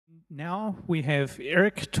Now we have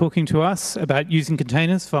Eric talking to us about using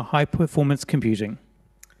containers for high-performance computing.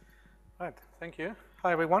 Right, thank you.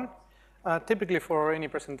 Hi, everyone. Typically, for any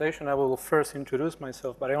presentation, I will first introduce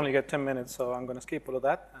myself, but I only get 10 minutes, so I'm going to skip all of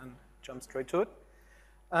that and jump straight to it.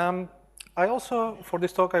 I also, for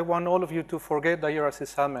this talk, I want all of you to forget that you're a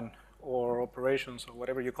sysadmin or operations or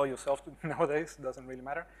whatever you call yourself nowadays. It doesn't really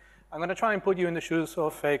matter. I'm going to try and put you in the shoes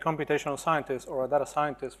of a computational scientist or a data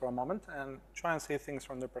scientist for a moment and try and see things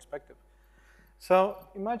from their perspective. So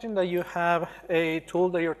imagine that you have a tool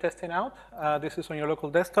that you're testing out. This is on your local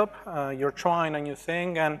desktop. You're trying a new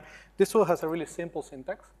thing, and this tool has a really simple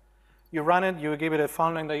syntax. You run it, you give it a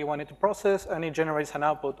file name that you want it to process, and it generates an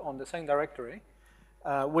output on the same directory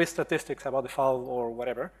with statistics about the file or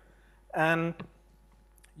whatever. And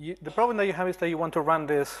the problem that you have is that you want to run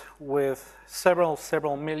this with several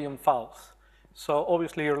million files. So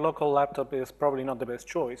obviously your local laptop is probably not the best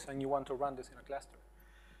choice, and you want to run this in a cluster.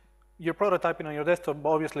 You're prototyping on your desktop,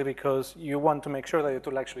 obviously, because you want to make sure that the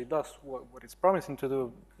tool actually does what it's promising to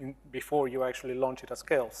do before you actually launch it at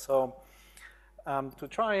scale. So to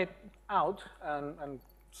try it out and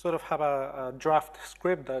sort of have a draft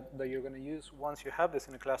script that you're going to use once you have this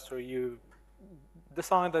in a cluster, you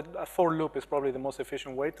decide that a for loop is probably the most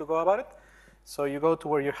efficient way to go about it. So you go to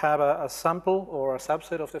where you have a sample or a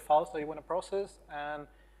subset of the files that you want to process, and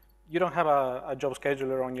you don't have a job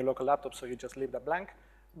scheduler on your local laptop, so you just leave that blank.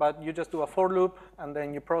 But you just do a for loop, and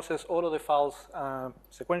then you process all of the files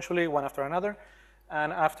sequentially, one after another.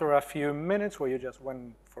 And after a few minutes, where you just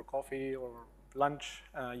went for coffee or lunch,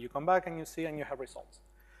 you come back and you see and you have results.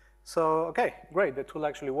 So, okay, great, the tool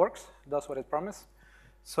actually works, does what it promised.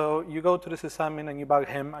 So you go to the sysadmin and you bug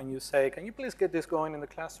him and you say, can you please get this going in the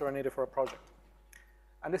cluster? I need it for a project.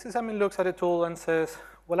 And the sysadmin looks at the tool and says,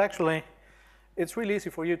 well, actually, it's really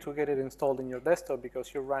easy for you to get it installed in your desktop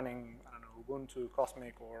because you're running, I don't know, Ubuntu,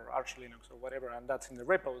 Cosmic, or Arch Linux, or whatever, and that's in the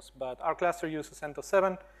repos. But our cluster uses CentOS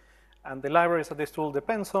 7, and the libraries that this tool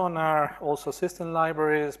depends on are also system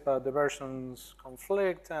libraries, but the versions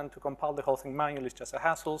conflict, and to compile the whole thing manually is just a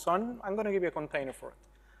hassle, so I'm going to give you a container for it.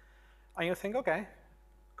 And you think, okay,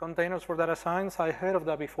 containers for data science, I heard of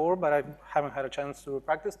that before, but I haven't had a chance to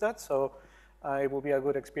practice that, so it will be a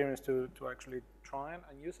good experience to actually try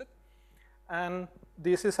and use it. And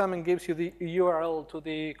the sysadmin gives you the URL to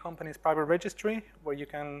the company's private registry where you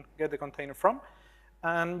can get the container from.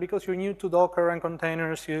 And because you're new to Docker and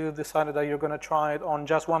containers, you decided that you're going to try it on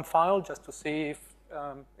just one file just to see if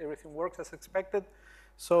everything works as expected.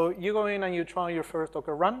 So you go in and you try your first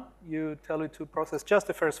Docker run. You tell it to process just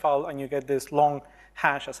the first file, and you get this long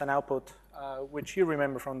hash as an output, which you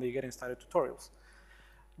remember from the Getting Started tutorials.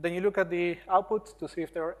 Then you look at the outputs to see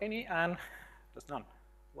if there are any, and there's none.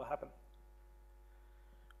 What happened?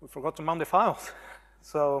 We forgot to mount the files.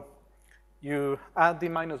 So you add the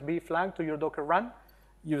 -b flag to your Docker run.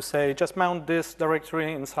 You say, just mount this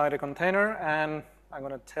directory inside a container, and I'm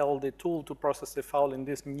going to tell the tool to process the file in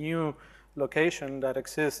this new location that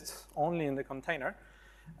exists only in the container.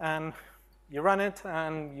 And you run it,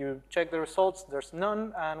 and you check the results. There's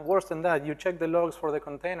none. And worse than that, you check the logs for the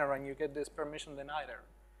container, and you get this permission denied error.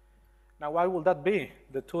 Now, why would that be?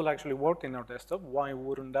 The tool actually worked in our desktop. Why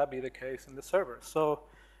wouldn't that be the case in the server? So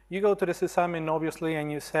you go to the sysadmin, obviously,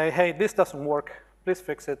 and you say, hey, this doesn't work. Please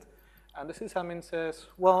fix it. And the sysadmin says,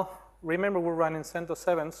 well, remember we're running CentOS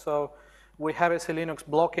 7, so we have SE Linux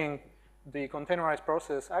blocking the containerized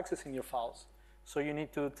process accessing your files. So you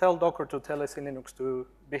need to tell Docker to tell SE Linux to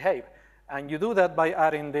behave. And you do that by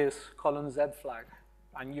adding this :Z flag.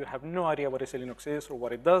 And you have no idea what SE Linux is or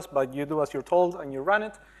what it does, but you do as you're told, and you run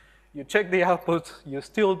it. You check the output. You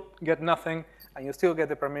still get nothing, and you still get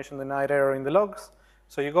the permission denied error in the logs.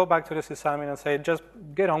 So you go back to the sysadmin and say, just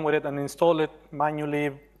get on with it and install it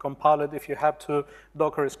manually, compile it if you have to.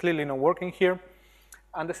 Docker is clearly not working here.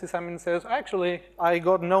 And the sysadmin says, actually, I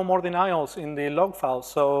got no more denials in the log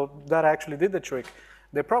files, so that actually did the trick.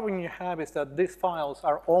 The problem you have is that these files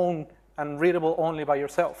are owned and readable only by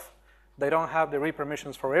yourself. They don't have the read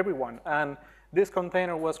permissions for everyone. And this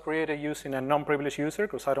container was created using a non-privileged user,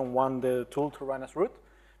 because I don't want the tool to run as root.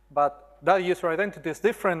 But that user identity is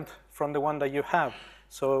different from the one that you have.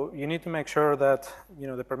 So you need to make sure that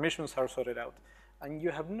the permissions are sorted out. And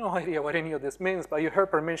you have no idea what any of this means, but you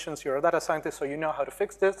heard permissions, you're a data scientist, so you know how to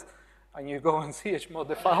fix this, and you go and chmod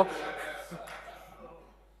the file.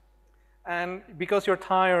 And because you're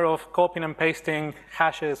tired of copying and pasting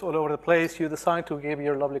hashes all over the place, you decide to give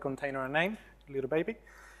your lovely container a name, little baby.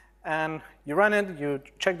 And you run it, you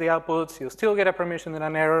check the outputs, you still get a permission and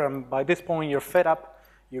an error, and by this point you're fed up.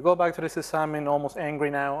 You go back to the sysadmin, almost angry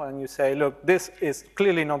now, and you say, look, this is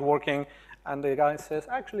clearly not working. And the guy says,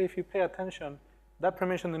 actually, if you pay attention, that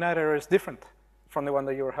permission denied error is different from the one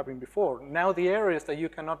that you were having before. Now the error is that you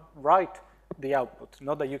cannot write the output,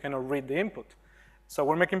 not that you cannot read the input. So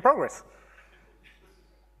we're making progress.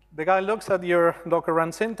 The guy looks at your Docker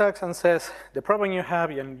run syntax and says, the problem you have,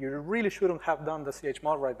 and you really shouldn't have done the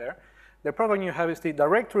chmod right there, the problem you have is the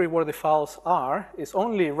directory where the files are is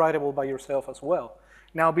only writable by yourself as well.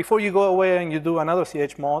 Now, before you go away and you do another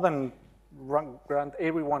chmod and grant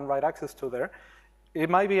everyone write access to there, it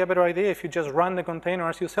might be a better idea if you just run the container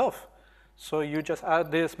as yourself. So you just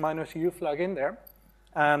add this -u flag in there,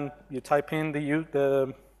 and you type in the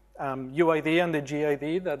UID and the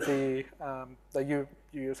GID that you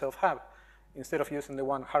yourself have, instead of using the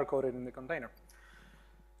one hard-coded in the container.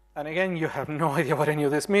 And again, you have no idea what any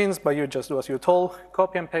of this means, but you just do as you're told,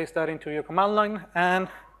 copy and paste that into your command line, and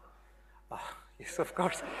yes, of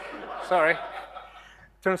course, sorry.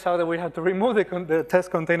 Turns out that we had to remove the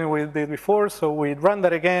test container we did before, so we run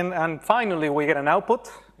that again, and finally we get an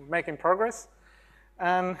output, making progress.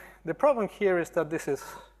 And the problem here is that this is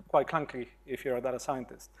quite clunky if you're a data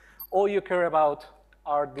scientist. All you care about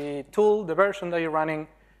are the tool, the version that you're running,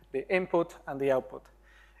 the input, and the output.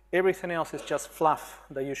 Everything else is just fluff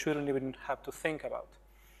that you shouldn't even have to think about.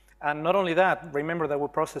 And not only that, remember that we're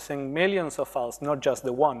processing millions of files, not just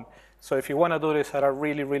the one. So if you want to do this at a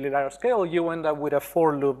really, really large scale, you end up with a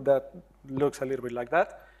for loop that looks a little bit like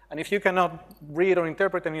that. And if you cannot read or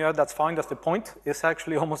interpret any of that, that's fine, that's the point. It's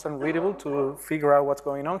actually almost unreadable to figure out what's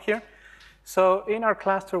going on here. So in our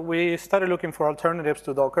cluster, we started looking for alternatives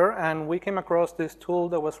to Docker, and we came across this tool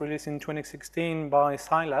that was released in 2016 by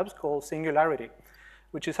Scilabs called Singularity,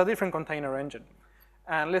 which is a different container engine.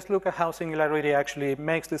 And let's look at how Singularity actually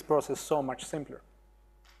makes this process so much simpler.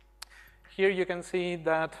 Here you can see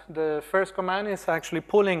that the first command is actually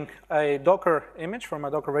pulling a Docker image from a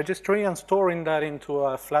Docker registry and storing that into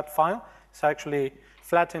a flat file. It's actually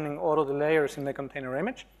flattening all of the layers in the container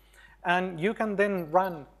image. And you can then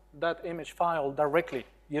run that image file directly.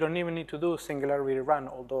 You don't even need to do Singularity run,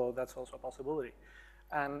 although that's also a possibility.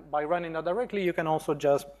 And by running that directly, you can also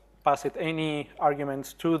just pass it any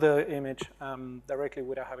arguments to the image directly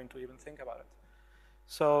without having to even think about it.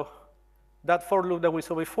 So that for loop that we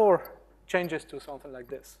saw before changes to something like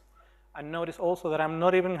this. And notice also that I'm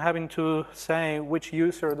not even having to say which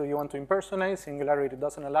user do you want to impersonate. Singularity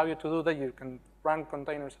doesn't allow you to do that. You can run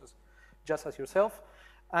containers just as yourself.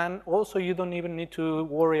 And also, you don't even need to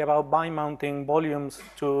worry about bind mounting volumes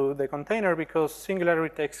to the container, because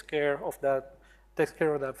Singularity takes care of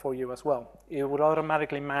that for you as well. It would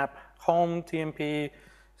automatically map home, TMP,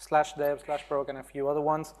 /dev, /proc, and a few other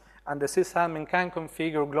ones. And the sysadmin can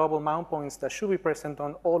configure global mount points that should be present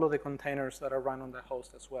on all of the containers that are run on the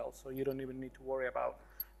host as well. So you don't even need to worry about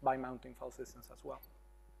bind mounting file systems as well.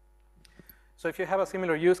 So if you have a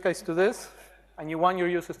similar use case to this, and you want your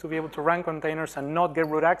users to be able to run containers and not get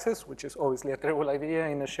root access, which is obviously a terrible idea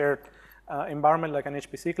in a shared environment like an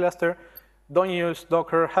HPC cluster, don't use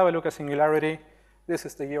Docker. Have a look at Singularity. This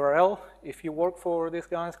is the URL. If you work for these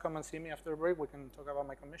guys, come and see me after the break. We can talk about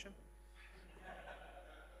my commission.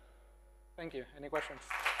 Thank you. Any questions?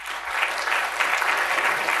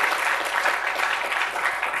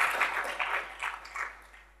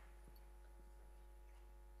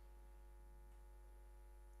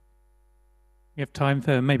 We have time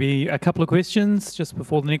for maybe a couple of questions just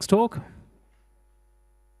before the next talk.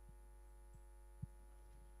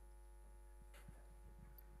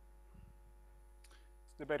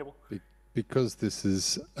 It's debatable. Because this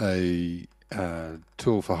is a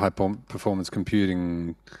tool for high-performance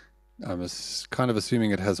computing, I'm kind of assuming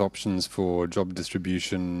it has options for job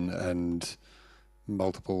distribution and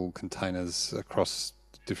multiple containers across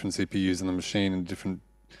different CPUs in the machine and different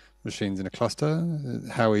machines in a cluster.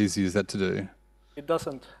 How easy is that to do? It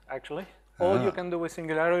doesn't, actually. All you can do with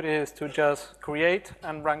Singularity is to just create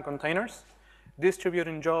and run containers.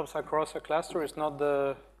 Distributing jobs across a cluster is not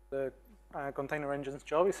the container engine's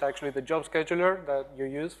job. It's actually the job scheduler that you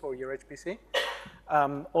use for your HPC.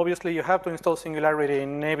 Obviously, you have to install Singularity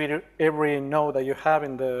in every node that you have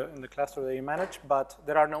in the cluster that you manage, but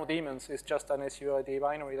there are no daemons. It's just an SUID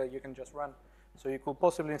binary that you can just run. So you could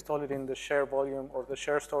possibly install it in the share volume or the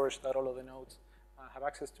share storage that all of the nodes have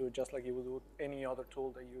access to, just like you would do any other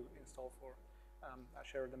tool that you install for a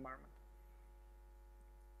shared environment.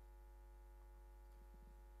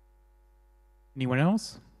 Anyone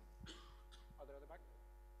else? Other at the back?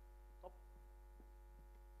 Top.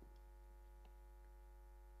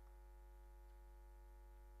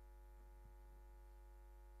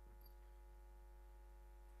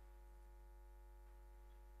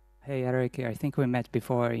 Hey, Eric, I think we met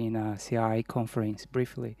before in a CI conference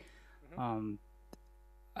briefly.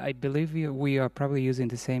 I believe we are probably using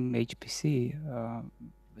the same HPC.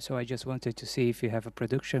 So I just wanted to see if you have a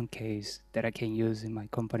production case that I can use in my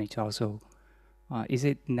company to also. Is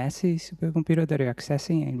it NASI supercomputer that you're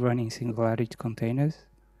accessing and running Singularity containers?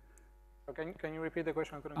 So can you repeat the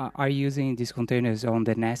question? I couldn't Are you using these containers on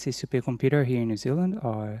the NASI supercomputer here in New Zealand,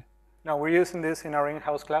 or? No, we're using this in our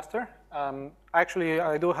in-house cluster. Actually,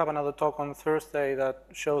 I do have another talk on Thursday that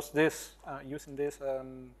shows this, using this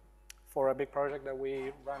for a big project that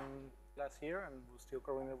we ran last year and we're still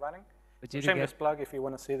currently running. Shameless plug, if you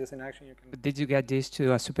want to see this in action, you can. Did you get this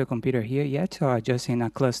to a supercomputer here yet, or just in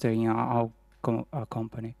a cluster in our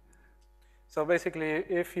company? So basically,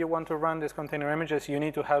 if you want to run these container images, you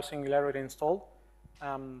need to have Singularity installed.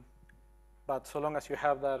 But so long as you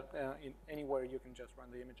have that anywhere, you can just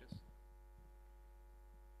run the images.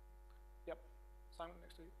 Yep, Simon,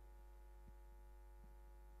 next to you.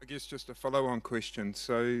 I guess just a follow-on question.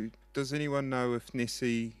 So does anyone know if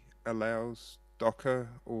NESI allows Docker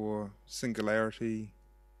or Singularity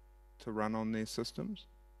to run on their systems?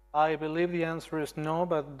 I believe the answer is no,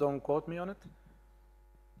 but don't quote me on it.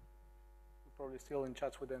 We're probably still in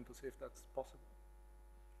chats with them to see if that's possible.